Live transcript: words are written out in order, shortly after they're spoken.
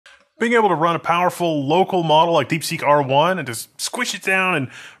Being able to run a powerful local model like Deepseek R1 and just squish it down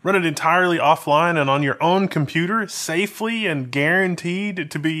and run it entirely offline and on your own computer safely and guaranteed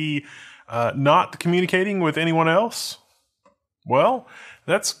to be not communicating with anyone else? Well,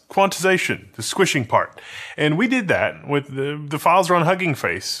 that's quantization, the squishing part. And we did that with the files run Hugging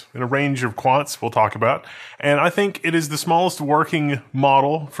Face in a range of quants we'll talk about. And I think it is the smallest working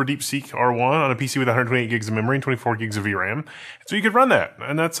model for Deepseek R1 on a PC with 128 gigs of memory and 24 gigs of VRAM. So you could run that.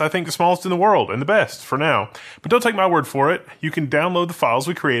 And that's, I think, the smallest in the world and the best for now. But don't take my word for it. You can download the files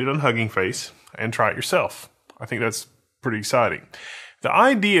we created on Hugging Face and try it yourself. I think that's pretty exciting. The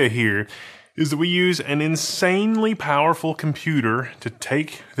idea here is that we use an insanely powerful computer to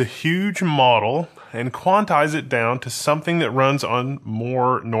take the huge model and quantize it down to something that runs on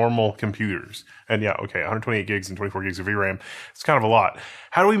more normal computers. And yeah, okay, 128 gigs and 24 gigs of VRAM, it's kind of a lot.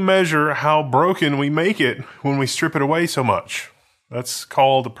 How do we measure how broken we make it when we strip it away so much? That's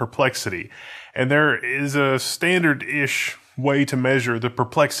called perplexity. And there is a standard-ish way to measure the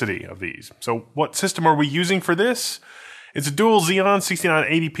perplexity of these. So what system are we using for this? It's a dual Xeon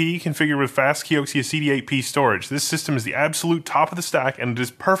 6980p configured with fast Kioxia CD8P storage. This system is the absolute top of the stack, and it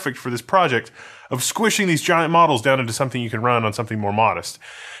is perfect for this project of squishing these giant models down into something you can run on something more modest.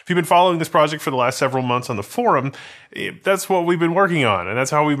 If you've been following this project for the last several months on the forum, that's what we've been working on, and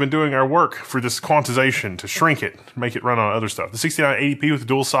that's how we've been doing our work for this quantization, to shrink it, make it run on other stuff. The 6980p with the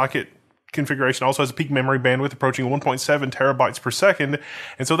dual socket configuration also has a peak memory bandwidth approaching 1.7 terabytes per second,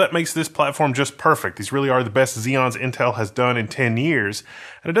 and so that makes this platform just perfect. These really are the best Xeons Intel has done in 10 years,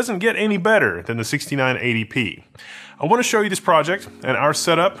 and it doesn't get any better than the 6980p. I want to show you this project and our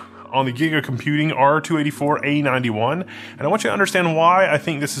setup on the Giga Computing R284A91, and I want you to understand why I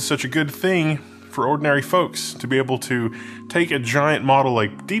think this is such a good thing for ordinary folks to be able to take a giant model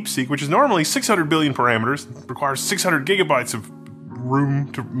like Deepseek, which is normally 600 billion parameters, requires 600 gigabytes of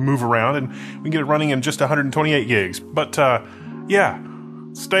room to move around, and we can get it running in just 128 gigs. But yeah,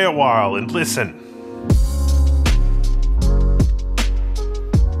 stay a while and listen.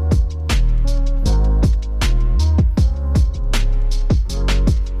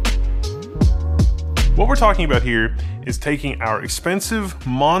 What we're talking about here is taking our expensive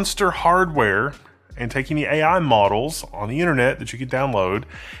monster hardware and taking the AI models on the internet that you can download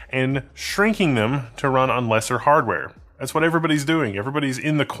and shrinking them to run on lesser hardware. That's what everybody's doing. Everybody's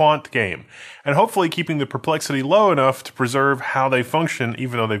in the quant game. And hopefully keeping the perplexity low enough to preserve how they function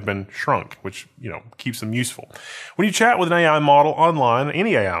even though they've been shrunk, which, keeps them useful. When you chat with an AI model online,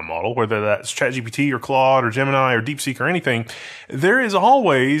 any AI model, whether that's ChatGPT or Claude or Gemini or Deepseek or anything, there is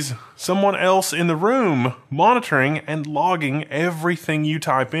always someone else in the room monitoring and logging everything you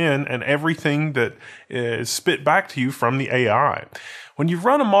type in and everything that is spit back to you from the AI. When you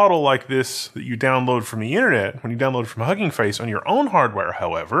run a model like this that you download from the internet, when you download from Hugging Face on your own hardware,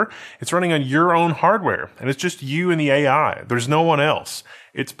 however, it's running on your own hardware, and it's just you and the AI. There's no one else.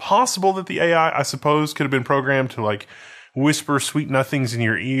 It's possible that the AI, I suppose, could have been programmed to whisper sweet nothings in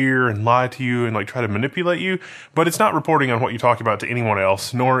your ear and lie to you and try to manipulate you, but it's not reporting on what you talk about to anyone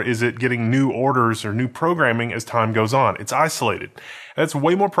else, nor is it getting new orders or new programming as time goes on. It's isolated. That's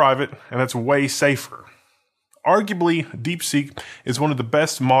way more private, and that's way safer. Arguably, Deepseek is one of the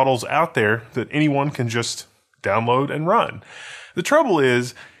best models out there that anyone can just download and run. The trouble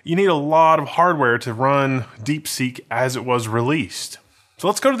is, you need a lot of hardware to run Deepseek as it was released. So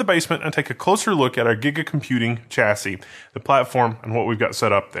let's go to the basement and take a closer look at our Giga Computing chassis, the platform, and what we've got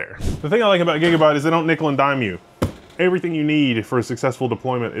set up there. The thing I like about Gigabyte is they don't nickel and dime you. Everything you need for a successful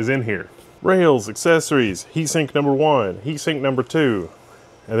deployment is in here. Rails, accessories, heatsink number 1, heatsink number 2,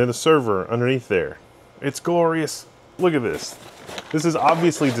 and then the server underneath there. It's glorious. Look at this. This is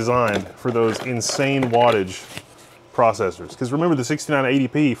obviously designed for those insane wattage processors. Because remember the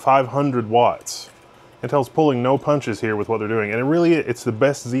 6980p, 500 watts. Intel's pulling no punches here with what they're doing. And it's the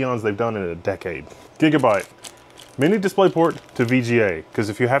best Xeons they've done in a decade. Gigabyte. Mini DisplayPort to VGA. Because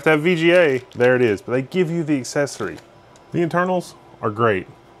if you have to have VGA, there it is. But they give you the accessory. The internals are great.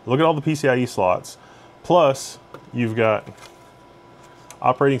 Look at all the PCIe slots. Plus, you've got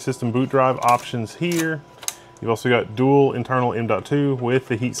operating system boot drive options here. You've also got dual internal M.2 with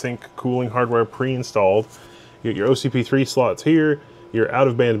the heatsink cooling hardware pre-installed. You get your OCP3 slots here, your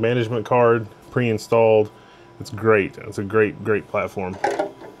out-of-band management card pre-installed. It's great. It's a great, great platform.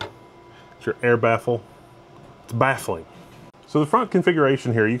 It's your air baffle. It's baffling. So the front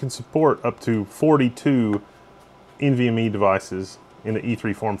configuration here, you can support up to 42 NVMe devices in the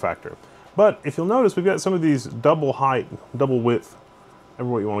E3 form factor. But if you'll notice, we've got some of these double height, double width,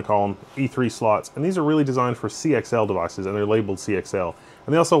 whatever what you want to call them, E3 slots. And these are really designed for CXL devices, and they're labeled CXL.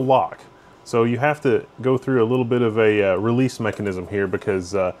 And they also lock. So you have to go through a little bit of a release mechanism here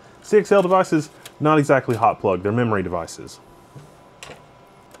because CXL devices, not exactly hot plug, they're memory devices.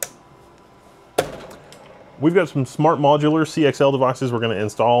 We've got some smart modular CXL devices we're going to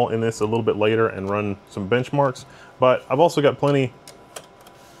install in this a little bit later and run some benchmarks, but I've also got plenty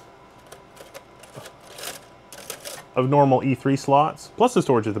of normal E3 slots, plus the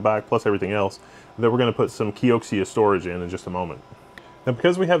storage at the back, plus everything else, that we're going to put some Kioxia storage in just a moment. Now,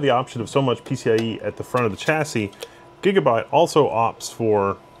 because we have the option of so much PCIe at the front of the chassis, Gigabyte also opts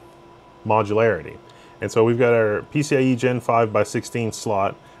for modularity. And so we've got our PCIe Gen 5x16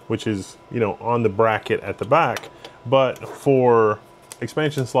 slot, which is, you know, on the bracket at the back. But for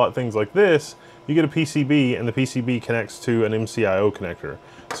expansion slot things like this, you get a PCB, and the PCB connects to an MCIO connector.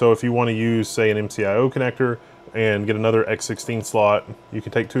 So if you want to use, say, an MCIO connector and get another X16 slot, you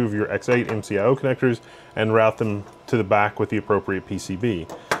can take two of your X8 MCIO connectors and route them to the back with the appropriate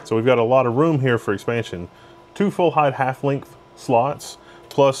PCB. So we've got a lot of room here for expansion. Two full height half-length slots,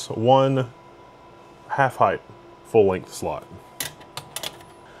 plus one half-height full-length slot.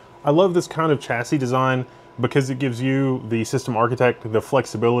 I love this kind of chassis design because it gives you, the system architect, the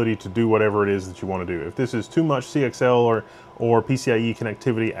flexibility to do whatever it is that you want to do. If this is too much CXL or PCIe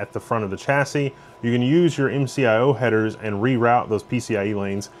connectivity at the front of the chassis, you can use your MCIO headers and reroute those PCIe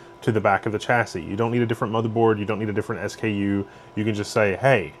lanes to the back of the chassis. You don't need a different motherboard, you don't need a different SKU. You can just say,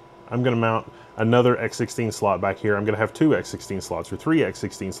 hey, I'm going to mount another X16 slot back here. I'm going to have two X16 slots or three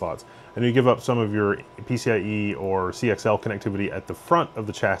X16 slots. And you give up some of your PCIe or CXL connectivity at the front of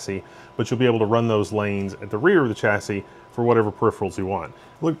the chassis, but you'll be able to run those lanes at the rear of the chassis for whatever peripherals you want.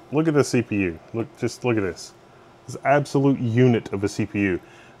 Look at this CPU. Just look at this. This absolute unit of a CPU.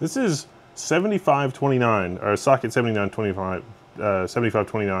 This is 7529, or socket 7925,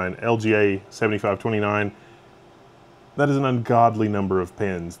 7529, LGA 7529. That is an ungodly number of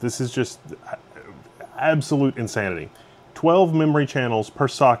pins. This is just absolute insanity. 12 memory channels per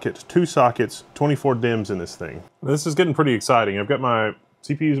socket, 2 sockets, 24 DIMMs in this thing. This is getting pretty exciting. I've got my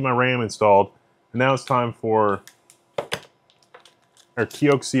CPUs and my RAM installed, and now it's time for our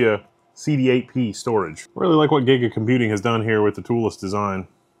Kioxia CD8P storage. I really like what Giga Computing has done here with the toolless design.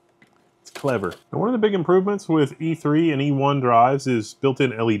 It's clever. Now, one of the big improvements with E3 and E1 drives is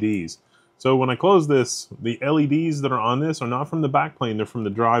built-in LEDs. So when I close this, the LEDs that are on this are not from the backplane, they're from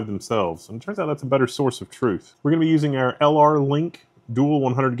the drive themselves. And it turns out that's a better source of truth. We're going to be using our LR Link dual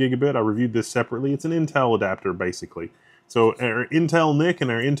 100 gigabit. I reviewed this separately. It's an Intel adapter, basically. So our Intel NIC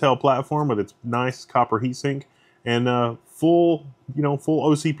and our Intel platform with its nice copper heatsink and full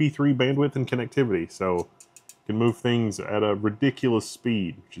OCP3 bandwidth and connectivity. So can move things at a ridiculous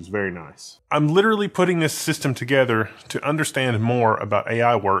speed, which is very nice. I'm literally putting this system together to understand more about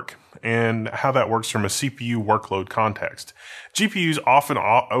AI work and how that works from a CPU workload context. GPUs often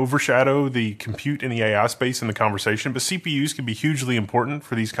overshadow the compute in the AI space in the conversation, but CPUs can be hugely important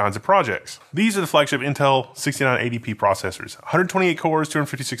for these kinds of projects. These are the flagship Intel 6980p processors, 128 cores,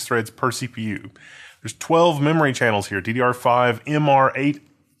 256 threads per CPU. There's 12 memory channels here, DDR5, MR8,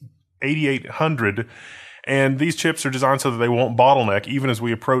 8800, and these chips are designed so that they won't bottleneck even as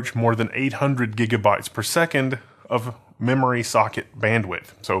we approach more than 800 gigabytes per second of memory socket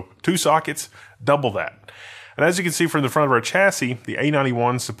bandwidth. So 2 sockets, double that. And as you can see from the front of our chassis, the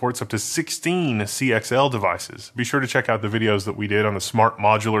A91 supports up to 16 CXL devices. Be sure to check out the videos that we did on the smart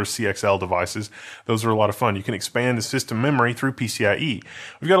modular CXL devices. Those are a lot of fun. You can expand the system memory through PCIe.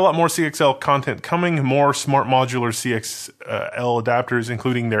 We've got a lot more CXL content coming, more smart modular CXL adapters,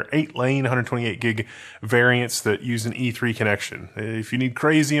 including their 8-lane 128 gig variants that use an E3 connection. If you need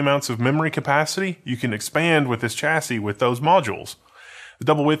crazy amounts of memory capacity, you can expand with this chassis with those modules. The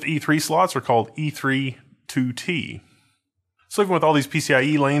double width E3 slots are called E3 2T. So even with all these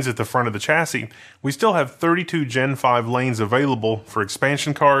PCIe lanes at the front of the chassis, we still have 32 Gen 5 lanes available for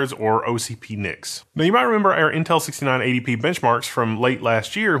expansion cards or OCP NICs. Now you might remember our Intel 6980p benchmarks from late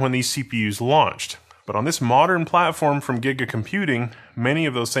last year when these CPUs launched. But on this modern platform from Giga Computing, many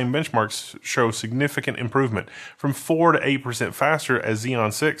of those same benchmarks show significant improvement, from 4 to 8% faster as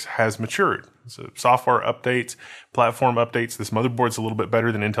Xeon 6 has matured. So software updates, platform updates, this motherboard's a little bit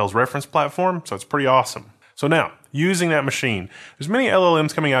better than Intel's reference platform, so it's pretty awesome. So now, using that machine, there's many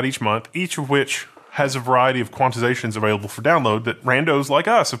LLMs coming out each month, each of which has a variety of quantizations available for download that randos like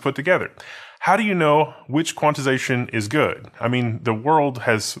us have put together. How do you know which quantization is good? I mean, the world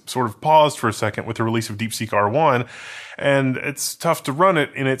has sort of paused for a second with the release of Deepseek R1, and it's tough to run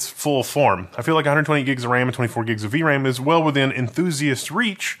it in its full form. I feel like 120 gigs of RAM and 24 gigs of VRAM is well within enthusiast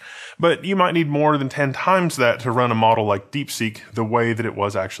reach, but you might need more than 10 times that to run a model like Deepseek the way that it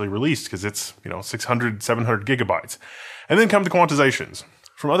was actually released, because it's, 600, 700 gigabytes. And then come the quantizations.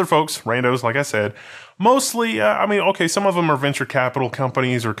 from other folks, randos, like I said. Mostly, okay, some of them are venture capital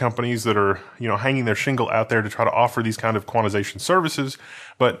companies or companies that are, hanging their shingle out there to try to offer these kind of quantization services.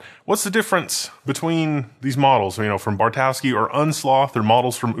 But what's the difference between these models, from Bartowski or Unsloth or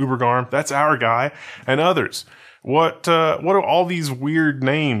models from Ubergarm? That's our guy, and others. What are all these weird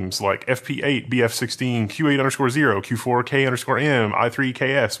names like FP8, BF16, Q8_0, Q4K_M,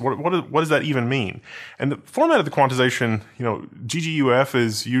 I3KS? What does that even mean? And the format of the quantization, GGUF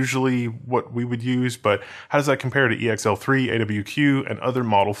is usually what we would use, but how does that compare to EXL3, AWQ, and other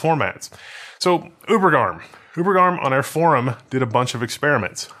model formats? So Ubergarm on our forum did a bunch of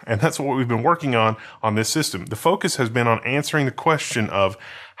experiments, and that's what we've been working on this system. The focus has been on answering the question of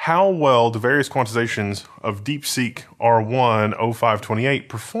how well do various quantizations of Deepseek R1 0528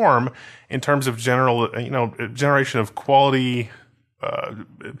 perform in terms of generation of quality,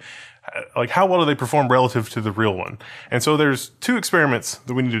 like how well do they perform relative to the real one? And so there's two experiments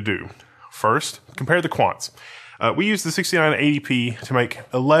that we need to do. First, compare the quants. We used the 6980p to make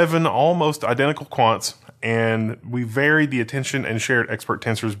 11 almost identical quants, and we varied the attention and shared expert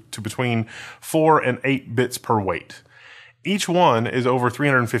tensors to between 4 and 8 bits per weight. Each one is over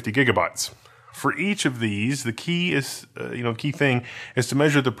 350 gigabytes. For each of these, the key thing is to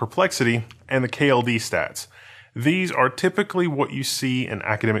measure the perplexity and the KLD stats. These are typically what you see in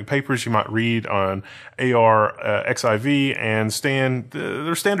academic papers you might read on AR, XIV, and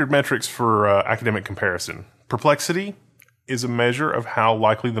they're standard metrics for academic comparison. Perplexity is a measure of how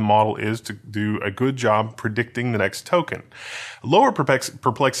likely the model is to do a good job predicting the next token. Lower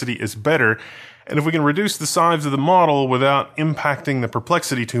perplexity is better, and if we can reduce the size of the model without impacting the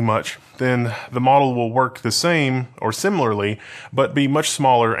perplexity too much, then the model will work the same or similarly, but be much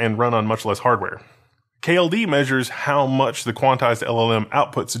smaller and run on much less hardware. KLD measures how much the quantized LLM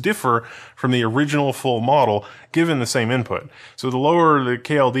outputs differ from the original full model given the same input. So the lower the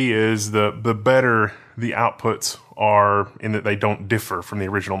KLD is, the better the outputs are in that they don't differ from the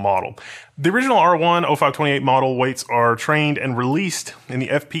original model. The original R1 0528 model weights are trained and released in the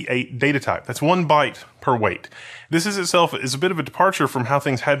FP8 data type. That's 1 byte per weight. This is itself is a bit of a departure from how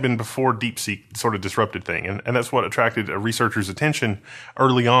things had been before Deepseek sort of disrupted thing. And that's what attracted a researcher's attention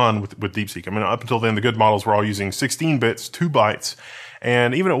early on with Deepseek. Up until then, the good models were all using 16 bits, 2 bytes.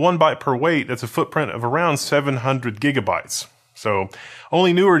 And even at 1 byte per weight, that's a footprint of around 700 gigabytes. So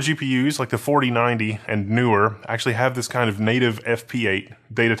only newer GPUs like the 4090 and newer actually have this kind of native FP8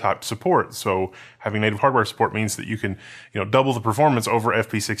 data type support. So having native hardware support means that you can, double the performance over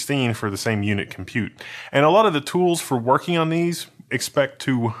FP16 for the same unit compute. And a lot of the tools for working on these expect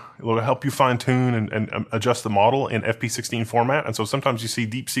to help you fine tune and adjust the model in FP16 format. And so sometimes you see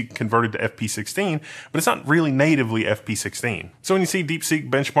Deepseek converted to FP16, but it's not really natively FP16. So when you see Deepseek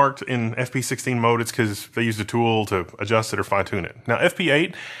benchmarked in FP16 mode, it's because they used a tool to adjust it or fine tune it. Now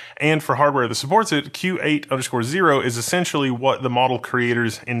FP8, and for hardware that supports it, Q8_0 is essentially what the model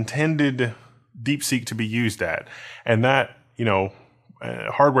creators intended Deepseek to be used at. And that,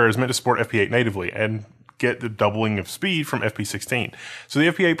 hardware is meant to support FP8 natively and get the doubling of speed from FP16. So the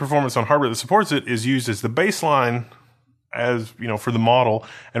FP8 performance on hardware that supports it is used as the baseline for the model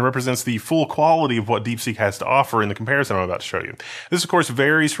and represents the full quality of what Deepseek has to offer in the comparison I'm about to show you. This, of course,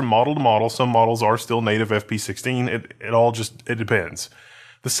 varies from model to model. Some models are still native FP16. It depends.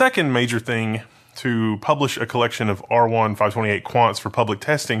 The second major thing to publish a collection of R1 528 quants for public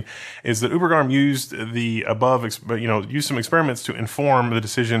testing is that Ubergarm used the above, used some experiments to inform the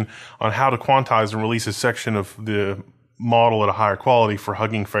decision on how to quantize and release a section of the model at a higher quality for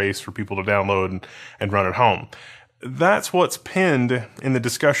Hugging Face for people to download and run at home. That's what's pinned in the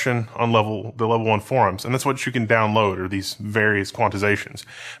discussion on the level 1 forums, and that's what you can download, are these various quantizations.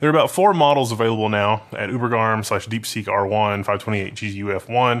 There are about 4 models available now at Ubergarm/Deepseek R1 528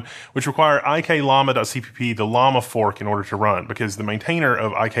 GGUF1, which require ikllama.cpp, the llama fork, in order to run, because the maintainer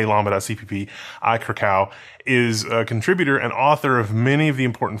of ikllama.cpp, iKrakau, is a contributor and author of many of the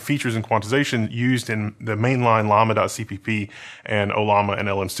important features in quantization used in the mainline llama.cpp and Ollama and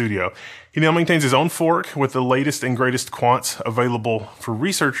LM Studio. He now maintains his own fork with the latest and greatest quants available for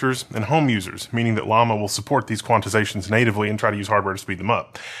researchers and home users, meaning that Llama will support these quantizations natively and try to use hardware to speed them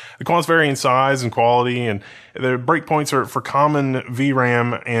up. The quants vary in size and quality, and the breakpoints are for common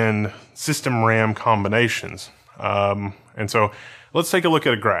VRAM and system RAM combinations. And so let's take a look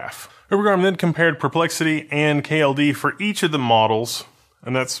at a graph. Ubergarm then compared perplexity and KLD for each of the models,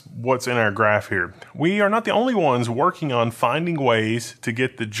 and that's what's in our graph here. We are not the only ones working on finding ways to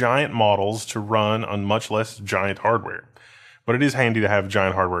get the giant models to run on much less giant hardware, but it is handy to have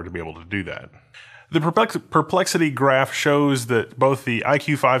giant hardware to be able to do that. The perplexity graph shows that both the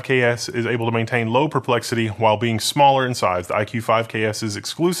iQ5KS is able to maintain low perplexity while being smaller in size. The iQ5KS is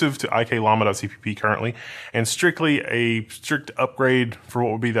exclusive to iklama.cpp currently, and strictly a strict upgrade for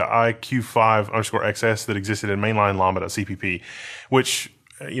what would be the iQ5_XS that existed in mainline llama.cpp, which,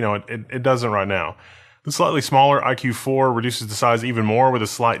 it doesn't right now. The slightly smaller iQ4 reduces the size even more with a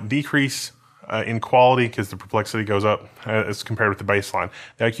slight decrease in quality because the perplexity goes up as compared with the baseline.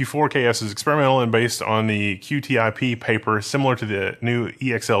 The iQ4KS is experimental and based on the QTIP paper, similar to the new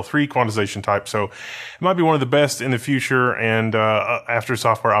EXL3 quantization type, so it might be one of the best in the future, and after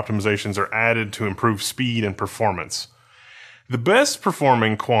software optimizations are added to improve speed and performance. The best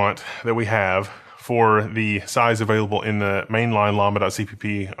performing quant that we have for the size available in the mainline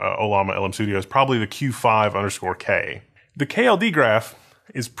llama.cpp Ollama LM Studio is probably the Q5_K. The KLD graph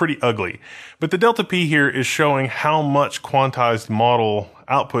is pretty ugly, but the delta P here is showing how much quantized model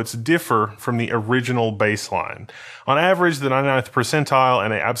outputs differ from the original baseline. On average, the 99th percentile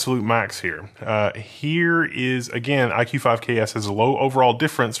and an absolute max here. Here is, again, iQ5KS has a low overall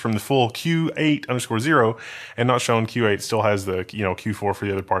difference from the full Q8_0, and not shown Q8 still has the, Q4 for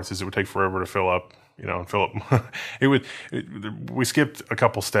the other parts, as it would take forever to fill up, and fill up. We skipped a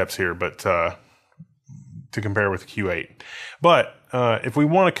couple steps here, but, to compare with Q8. But if we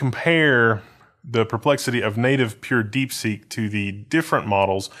want to compare the perplexity of native pure Deepseek to the different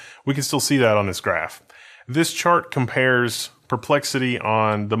models, we can still see that on this graph. This chart compares perplexity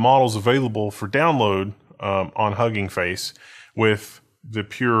on the models available for download on Hugging Face with the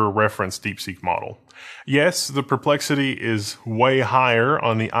pure reference Deepseek model. Yes, the perplexity is way higher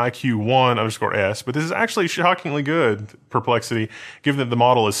on the IQ1_S, but this is actually shockingly good perplexity given that the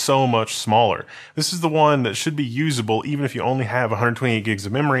model is so much smaller. This is the one that should be usable even if you only have 128 gigs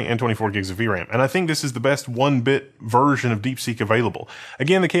of memory and 24 gigs of VRAM. And I think this is the best 1-bit version of Deepseek available.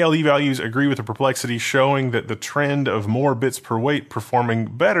 Again, the KLD values agree with the perplexity, showing that the trend of more bits per weight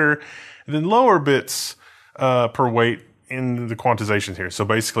performing better than lower bits per weight in the quantizations here. So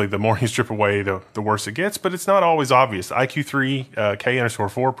basically, the more you strip away, the worse it gets, but it's not always obvious. The IQ3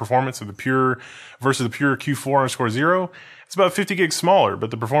 K_4 performance of the pure versus the pure Q4_0, it's about 50 gigs smaller, but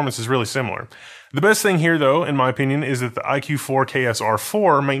the performance is really similar. The best thing here, though, in my opinion, is that the iQ4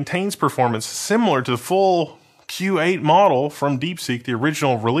 KSR4 maintains performance similar to the full Q8 model from Deepseek, the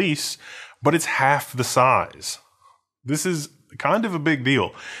original release, but it's half the size. This is kind of a big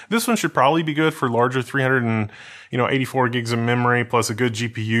deal. This one should probably be good for larger 384 gigs of memory plus a good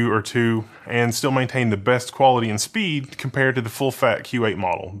GPU or two, and still maintain the best quality and speed compared to the full fat Q8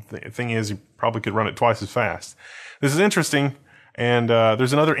 model. The thing is, you probably could run it twice as fast. This is interesting, and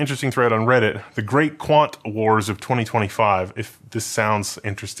there's another interesting thread on Reddit, the Great Quant Wars of 2025. If this sounds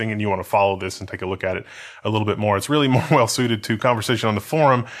interesting and you want to follow this and take a look at it a little bit more, it's really more well suited to conversation on the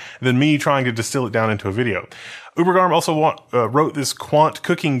forum than me trying to distill it down into a video. Ubergarm also wrote this quant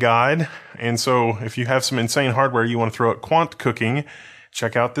cooking guide, and so if you have some insane hardware you want to throw at quant cooking,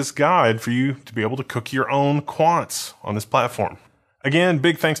 check out this guide for you to be able to cook your own quants on this platform. Again,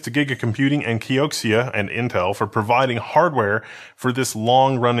 big thanks to Giga Computing and Kioxia and Intel for providing hardware for this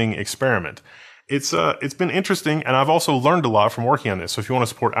long-running experiment. It's been interesting, and I've also learned a lot from working on this. So if you want to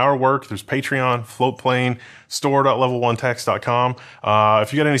support our work, there's Patreon, Floatplane, store.level1text.com.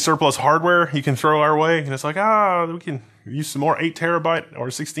 If you got any surplus hardware you can throw our way, and it's like, we can use some more 8 terabyte or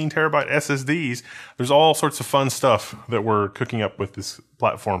 16 terabyte SSDs. There's all sorts of fun stuff that we're cooking up with this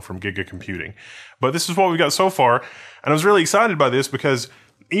platform from Giga Computing. But this is what we've got so far, and I was really excited by this because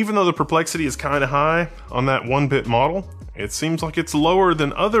even though the perplexity is kind of high on that 1-bit model, it seems like it's lower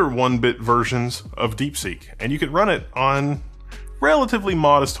than other 1-bit versions of Deepseek, and you can run it on relatively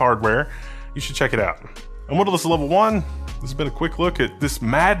modest hardware. You should check it out. I'm Wendell, this is Level 1. This has been a quick look at this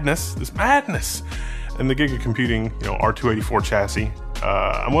madness, and the Giga Computing, R284 chassis.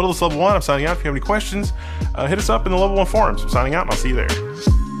 I'm Wendell, this is Level 1. I'm signing out. If you have any questions, hit us up in the Level 1 forums. I'm signing out, and I'll see you there.